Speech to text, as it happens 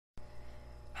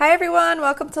Hi everyone,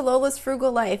 welcome to Lola's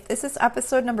Frugal Life. This is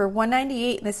episode number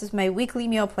 198 and this is my weekly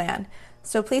meal plan.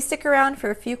 So please stick around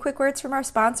for a few quick words from our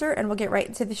sponsor and we'll get right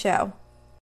into the show.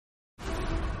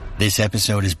 This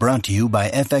episode is brought to you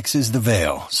by FX's The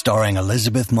Veil, starring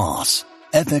Elizabeth Moss.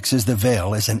 FX's The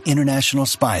Veil is an international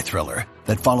spy thriller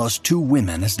that follows two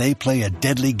women as they play a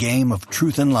deadly game of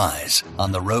truth and lies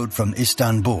on the road from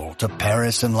Istanbul to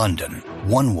Paris and London.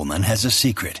 One woman has a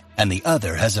secret, and the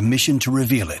other has a mission to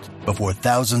reveal it before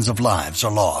thousands of lives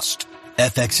are lost.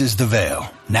 FX's The Veil,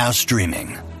 now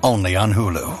streaming, only on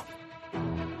Hulu.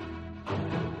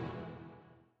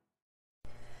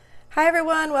 Hi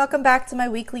everyone, welcome back to my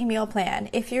weekly meal plan.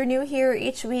 If you're new here,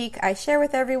 each week I share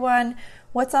with everyone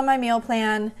what's on my meal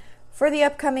plan for the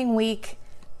upcoming week,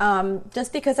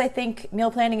 just because I think meal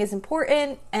planning is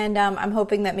important, and I'm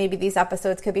hoping that maybe these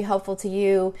episodes could be helpful to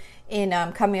you in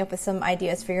coming up with some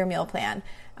ideas for your meal plan.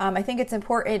 I think it's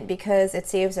important because it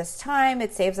saves us time,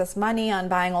 it saves us money on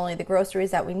buying only the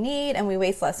groceries that we need, and we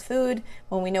waste less food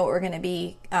when we know what we're going to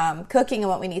be cooking and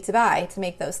what we need to buy to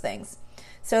make those things.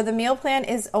 So the meal plan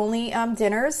is only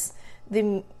dinners.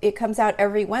 It comes out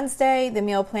every Wednesday. The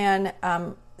meal plan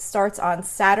starts on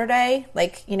Saturday,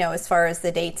 as far as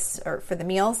the dates or for the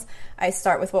meals. I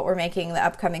start with what we're making the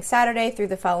upcoming Saturday through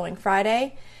the following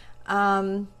Friday.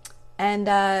 And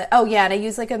I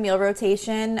use a meal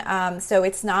rotation. So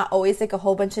it's not always a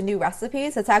whole bunch of new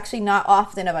recipes. It's actually not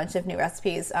often a bunch of new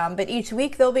recipes. But each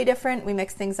week they'll be different. We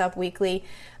mix things up weekly,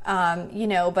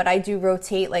 but I do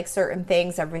rotate certain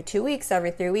things every 2 weeks, every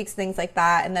 3 weeks, things like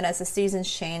that. And then as the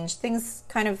seasons change,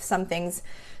 some things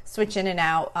switch in and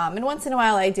out. And once in a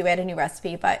while I do add a new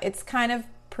recipe, but it's kind of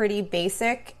pretty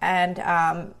basic and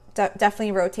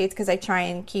definitely rotates because I try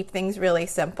and keep things really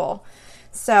simple.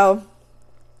 So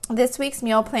this week's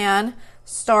meal plan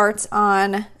starts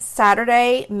on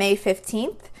Saturday, May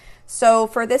 15th. So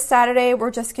for this Saturday,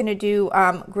 we're just going to do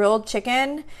grilled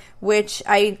chicken, which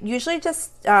I usually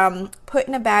just put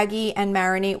in a baggie and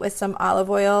marinate with some olive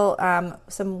oil,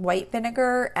 some white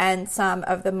vinegar, and some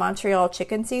of the Montreal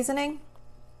chicken seasoning.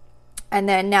 And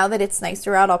then now that it's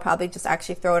nicer out, I'll probably just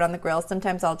actually throw it on the grill.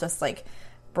 Sometimes I'll just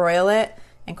broil it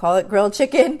and call it grilled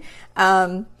chicken.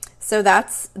 So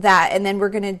that's that. And then we're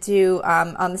going to do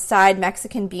on the side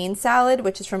Mexican bean salad,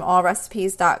 which is from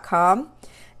allrecipes.com.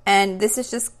 And this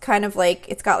is just kind of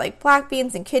it's got black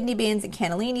beans and kidney beans and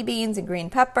cannellini beans and green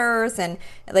peppers and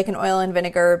an oil and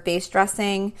vinegar base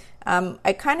dressing.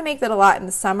 I kind of make that a lot in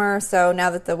the summer. So now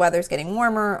that the weather's getting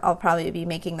warmer, I'll probably be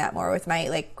making that more with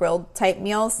my grilled type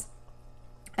meals.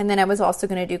 And then I was also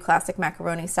going to do classic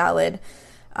macaroni salad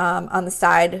on the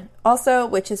side also,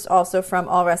 which is also from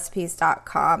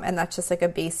allrecipes.com. And that's just a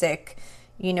basic,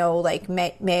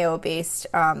 mayo-based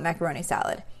macaroni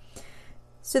salad.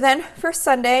 So then for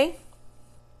Sunday,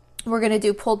 we're going to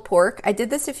do pulled pork. I did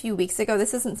this a few weeks ago.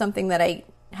 This isn't something that I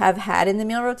have had in the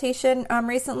meal rotation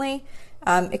recently,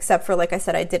 except for, like I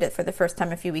said, I did it for the first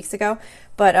time a few weeks ago.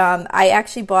 But I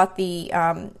actually bought the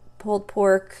pulled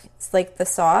pork, it's the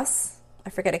sauce. I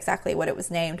forget exactly what it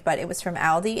was named, but it was from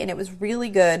Aldi, and it was really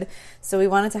good. So we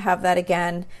wanted to have that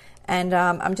again. And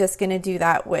I'm just going to do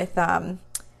that with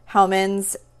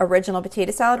Hellmann's original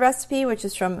potato salad recipe, which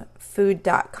is from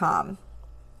food.com.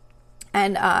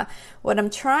 And what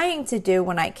I'm trying to do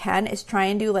when I can is try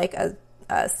and do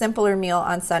a simpler meal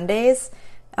on Sundays,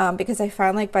 because I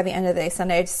find by the end of the day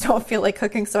Sunday I just don't feel like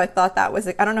cooking. So I thought that was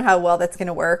I don't know how well that's going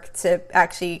to work to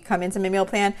actually come into my meal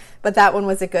plan, but that one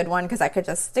was a good one because I could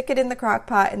just stick it in the crock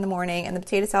pot in the morning, and the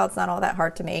potato salad's not all that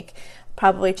hard to make.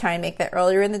 Probably try and make that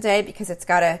earlier in the day because it's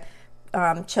got to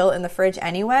chill in the fridge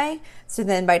anyway. So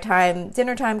then by time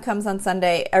dinner time comes on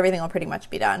Sunday, everything will pretty much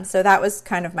be done. So that was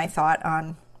kind of my thought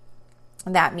on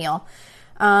that meal.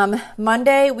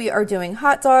 Monday, we are doing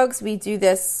hot dogs. We do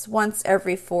this once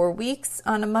every 4 weeks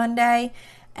on a Monday,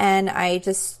 and I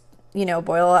just,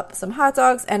 boil up some hot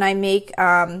dogs, and I make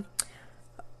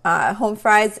home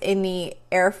fries in the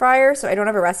air fryer. So I don't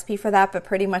have a recipe for that, but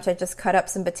pretty much I just cut up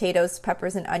some potatoes,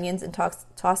 peppers, and onions and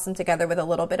toss them together with a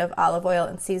little bit of olive oil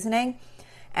and seasoning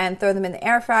and throw them in the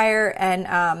air fryer,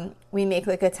 and we make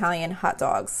Italian hot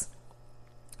dogs.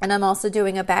 And I'm also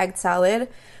doing a bagged salad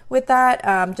with that,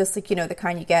 just the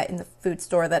kind you get in the food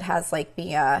store that has the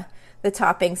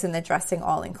toppings and the dressing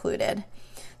all included.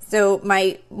 So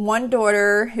my one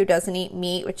daughter who doesn't eat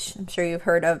meat, which I'm sure you've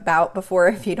heard about before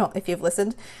if you've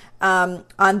listened, on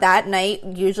that night,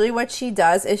 usually what she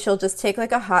does is she'll just take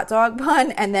a hot dog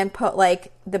bun and then put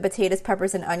the potatoes,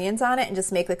 peppers, and onions on it and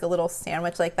just make a little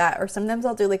sandwich like that. Or sometimes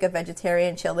I'll do a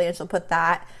vegetarian chili and she'll put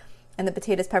that and the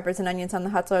potatoes, peppers, and onions on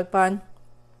the hot dog bun.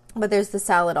 But there's the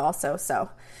salad also, so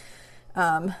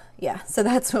so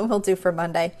that's what we'll do for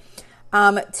Monday.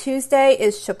 Tuesday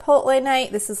is Chipotle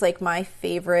night. This is like my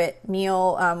favorite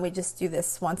meal. We just do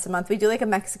this once a month. We do like a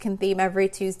Mexican theme every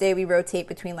Tuesday. We rotate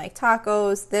between like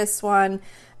tacos, this one,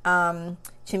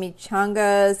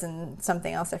 chimichangas, and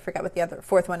something else. I forgot what the other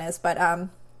fourth one is. But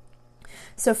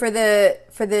so for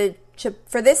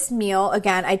this meal,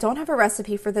 again, I don't have a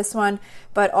recipe for this one,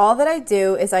 but all that I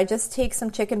do is I just take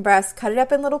some chicken breast, cut it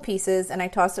up in little pieces, and I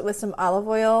toss it with some olive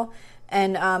oil.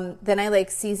 And then I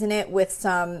like season it with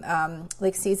some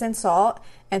like seasoned salt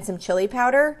and some chili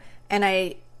powder. And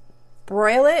I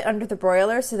broil it under the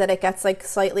broiler so that it gets like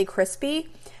slightly crispy.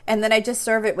 And then I just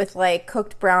serve it with like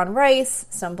cooked brown rice,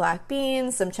 some black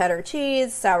beans, some cheddar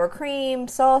cheese, sour cream,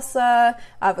 salsa,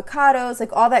 avocados,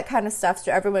 like all that kind of stuff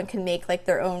so everyone can make like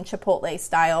their own Chipotle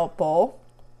style bowl.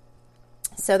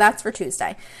 So that's for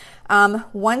Tuesday.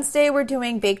 Wednesday we're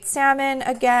doing baked salmon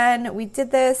again. We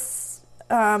did this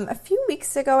a few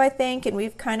weeks ago, I think, and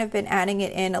we've kind of been adding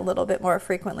it in a little bit more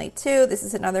frequently too. This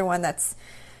is another one that's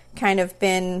kind of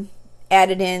been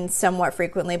added in somewhat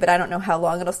frequently, but I don't know how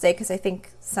long it'll stay because I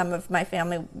think some of my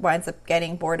family winds up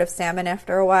getting bored of salmon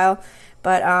after a while.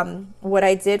 But what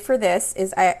I did for this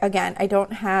is, I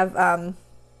don't have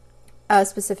a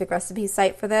specific recipe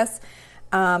site for this,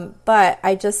 but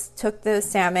I just took the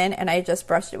salmon and I just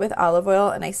brushed it with olive oil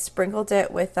and I sprinkled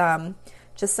it with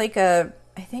just like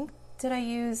did I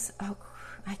use, I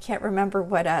can't remember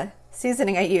what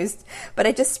seasoning I used, but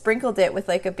I just sprinkled it with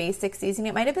like a basic seasoning.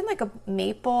 It might have been like a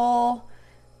maple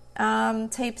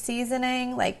type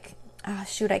seasoning, like,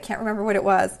 I can't remember what it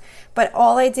was. But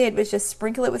all I did was just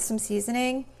sprinkle it with some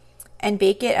seasoning and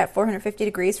bake it at 450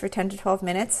 degrees for 10 to 12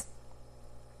 minutes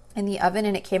in the oven,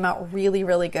 and it came out really,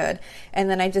 really good. And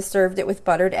then I just served it with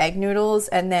buttered egg noodles,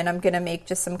 and then I'm going to make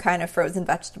just some kind of frozen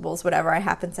vegetables, whatever I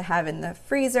happen to have in the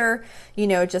freezer,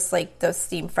 just like those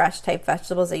steam fresh type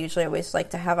vegetables I usually always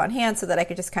like to have on hand so that I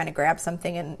could just kind of grab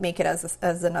something and make it as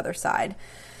another side.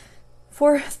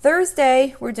 For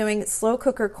Thursday, we're doing slow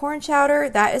cooker corn chowder.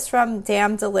 That is from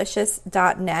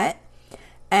damndelicious.net.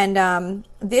 And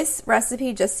this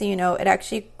recipe, just so you know, it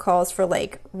actually calls for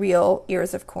like real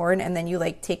ears of corn, and then you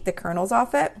like take the kernels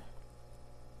off it.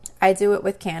 I do it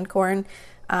with canned corn.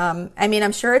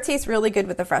 I'm sure it tastes really good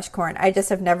with the fresh corn. I just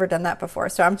have never done that before.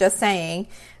 So I'm just saying,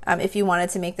 if you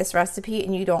wanted to make this recipe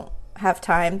and you don't have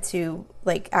time to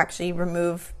like actually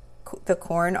remove the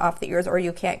corn off the ears, or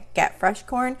you can't get fresh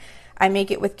corn, I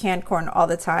make it with canned corn all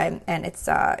the time, and it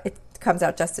comes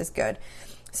out just as good.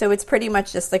 So it's pretty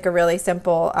much just like a really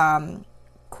simple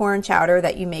corn chowder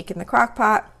that you make in the crock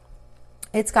pot.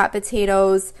 It's got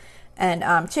potatoes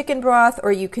and chicken broth,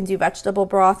 or you can do vegetable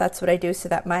broth. That's what I do so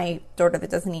that my daughter that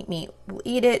doesn't eat meat will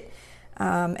eat it.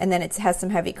 And then it has some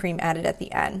heavy cream added at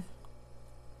the end.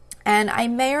 And I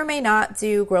may or may not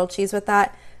do grilled cheese with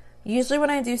that. Usually when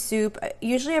I do soup,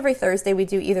 usually every Thursday we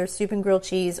do either soup and grilled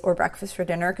cheese or breakfast for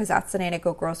dinner because that's the night I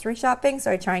go grocery shopping.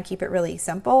 So I try and keep it really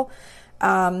simple.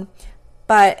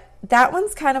 But that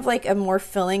one's kind of like a more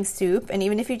filling soup. And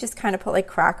even if you just kind of put like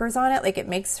crackers on it, like it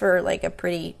makes for like a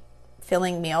pretty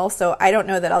filling meal. So I don't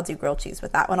know that I'll do grilled cheese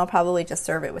with that one. I'll probably just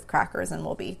serve it with crackers and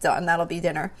we'll be done. That'll be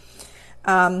dinner.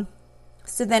 So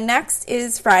then next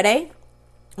is Friday,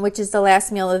 which is the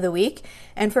last meal of the week.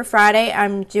 And for Friday,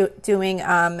 I'm doing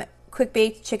quick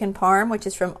baked chicken parm, which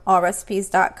is from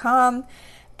allrecipes.com.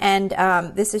 And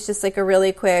this is just like a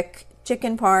really quick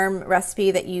chicken parm recipe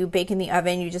that you bake in the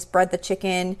oven. You just bread the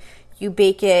chicken, you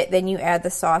bake it, then you add the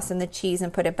sauce and the cheese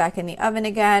and put it back in the oven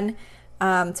again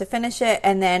to finish it.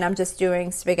 And then I'm just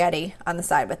doing spaghetti on the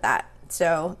side with that.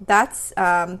 So that's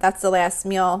the last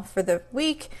meal for the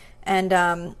week. And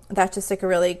that's just like a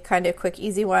really kind of quick,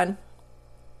 easy one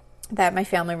that my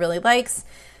family really likes.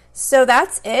 So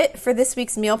that's it for this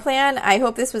week's meal plan. I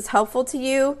hope this was helpful to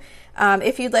you.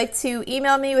 If you'd like to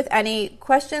email me with any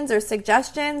questions or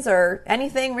suggestions or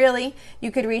anything really,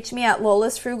 you could reach me at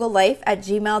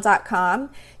lolasfrugallife@gmail.com.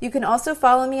 You can also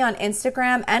follow me on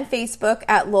Instagram and Facebook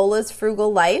at Lola's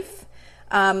Frugal Life.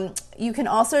 You can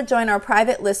also join our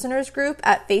private listeners group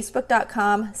at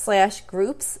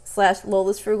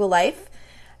facebook.com/groups/Lola's Frugal Life.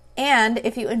 And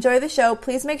if you enjoy the show,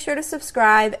 please make sure to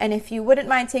subscribe. And if you wouldn't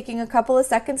mind taking a couple of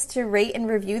seconds to rate and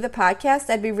review the podcast,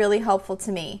 that'd be really helpful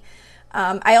to me.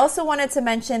 I also wanted to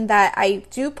mention that I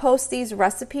do post these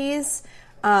recipes.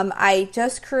 I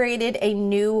just created a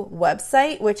new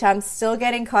website, which I'm still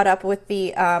getting caught up with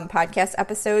the podcast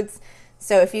episodes.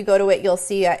 So if you go to it, you'll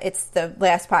see it's the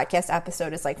last podcast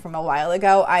episode is like from a while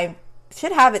ago. I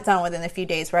should have it done within a few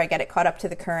days where I get it caught up to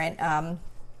the current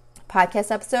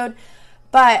podcast episode.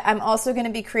 But I'm also going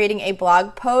to be creating a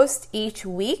blog post each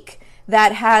week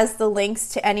that has the links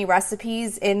to any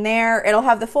recipes in there. It'll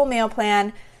have the full meal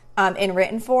plan, in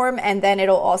written form, and then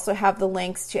it'll also have the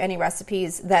links to any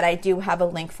recipes that I do have a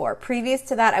link for. Previous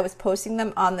to that, I was posting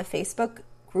them on the Facebook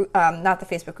group, not the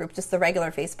Facebook group, just the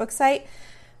regular Facebook site.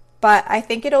 But I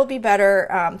think it'll be better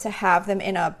to have them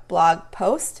in a blog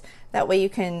post. That way you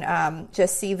can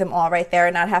just see them all right there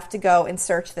and not have to go and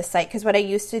search the site. Because what I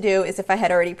used to do is if I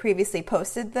had already previously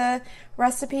posted the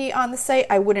recipe on the site,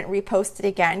 I wouldn't repost it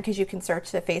again because you can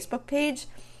search the Facebook page.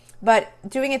 But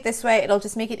doing it this way, it'll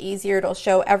just make it easier. It'll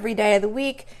show every day of the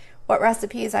week what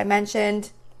recipes I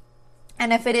mentioned.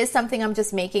 And if it is something I'm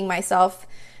just making myself,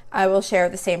 I will share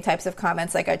the same types of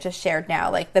comments like I just shared now,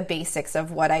 like the basics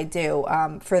of what I do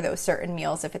for those certain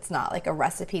meals if it's not like a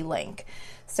recipe link.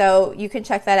 So you can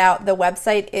check that out. The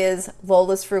website is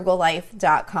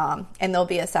lolasfrugallife.com, and there'll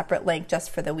be a separate link just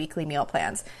for the weekly meal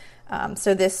plans.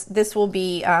 So this will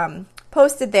be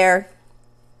posted there.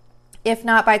 If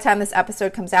not, by the time this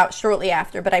episode comes out, shortly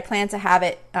after, but I plan to have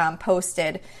it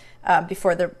posted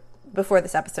before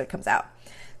this episode comes out.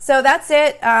 So that's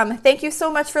it. Thank you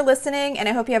so much for listening, and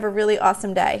I hope you have a really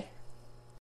awesome day.